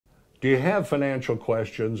Do you have financial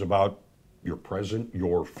questions about your present,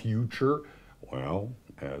 your future? Well,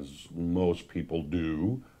 as most people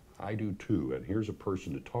do, I do too. And here's a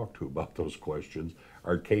person to talk to about those questions,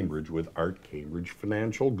 Art Cambridge with Art Cambridge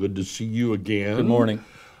Financial. Good to see you again. Good morning.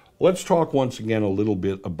 Let's talk once again a little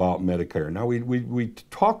bit about Medicare. Now, we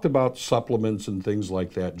talked about supplements and things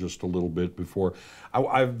like that just a little bit before.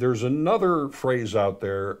 There's another phrase out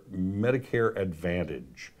there, Medicare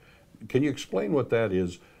Advantage. Can you explain what that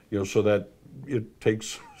is, so that it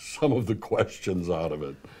takes some of the questions out of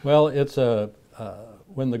it? Well, it's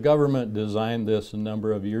when the government designed this a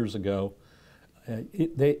number of years ago,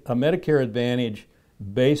 a Medicare Advantage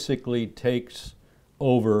basically takes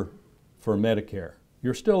over for Medicare.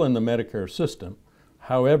 You're still in the Medicare system.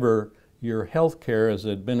 However, your health care is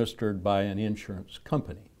administered by an insurance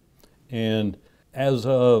company. And as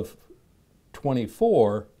of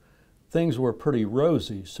 24, things were pretty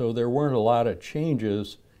rosy, so there weren't a lot of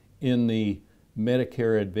changes in the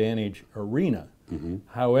Medicare Advantage arena. Mm-hmm.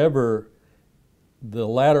 However, the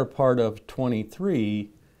latter part of 23,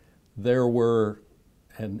 there were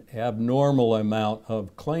an abnormal amount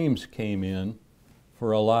of claims came in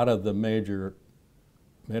for a lot of the major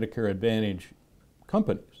Medicare Advantage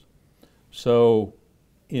companies. So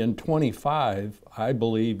in 25, I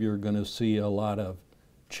believe you're going to see a lot of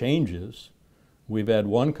changes. We've had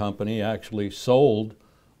one company actually sold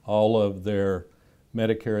all of their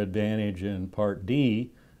Medicare Advantage in Part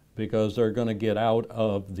D because they're going to get out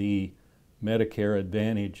of the Medicare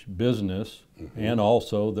Advantage business and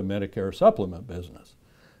also the Medicare supplement business.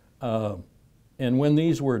 And when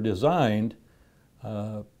these were designed,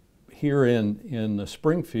 here in the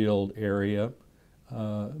Springfield area,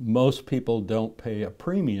 most people don't pay a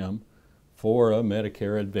premium for a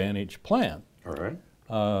Medicare Advantage plan. All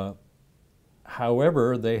right.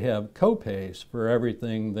 However, they have co-pays for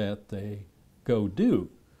everything that they go do.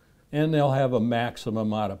 And they'll have a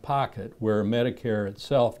maximum out of pocket, where Medicare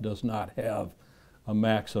itself does not have a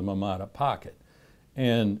maximum out of pocket.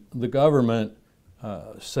 And the government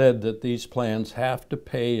said that these plans have to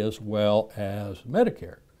pay as well as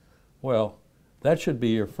Medicare. Well, that should be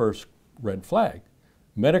your first red flag.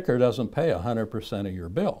 Medicare doesn't pay 100% of your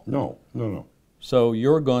bill. No. So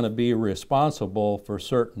you're going to be responsible for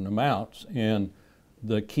certain amounts, and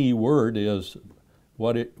the key word is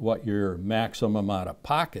what your maximum out of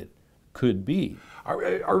pocket could be.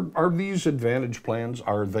 Are these Advantage plans,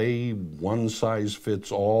 are they one size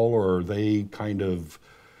fits all, or are they kind of,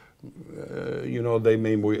 they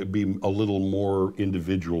may be a little more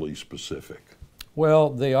individually specific? Well,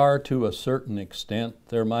 they are to a certain extent.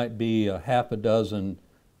 There might be a half a dozen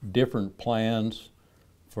different plans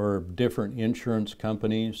for different insurance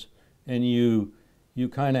companies, and you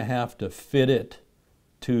kind of have to fit it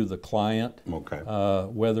to the client. Okay.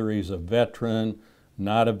 Whether he's a veteran,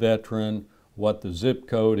 not a veteran, what the zip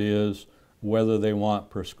code is, whether they want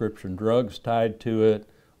prescription drugs tied to it,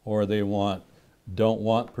 or they don't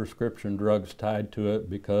want prescription drugs tied to it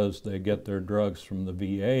because they get their drugs from the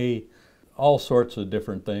VA. All sorts of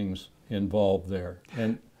different things involved there.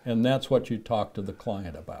 And that's what you talk to the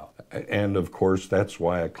client about. And of course, that's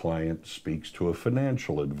why a client speaks to a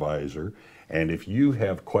financial advisor. And if you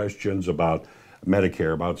have questions about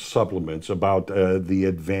Medicare, about supplements, about the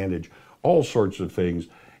Advantage, all sorts of things,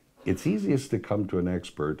 it's easiest to come to an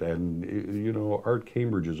expert. And, Art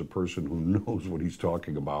Cambridge is a person who knows what he's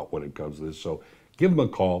talking about when it comes to this. So give him a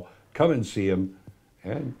call, come and see him,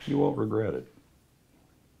 and you won't regret it.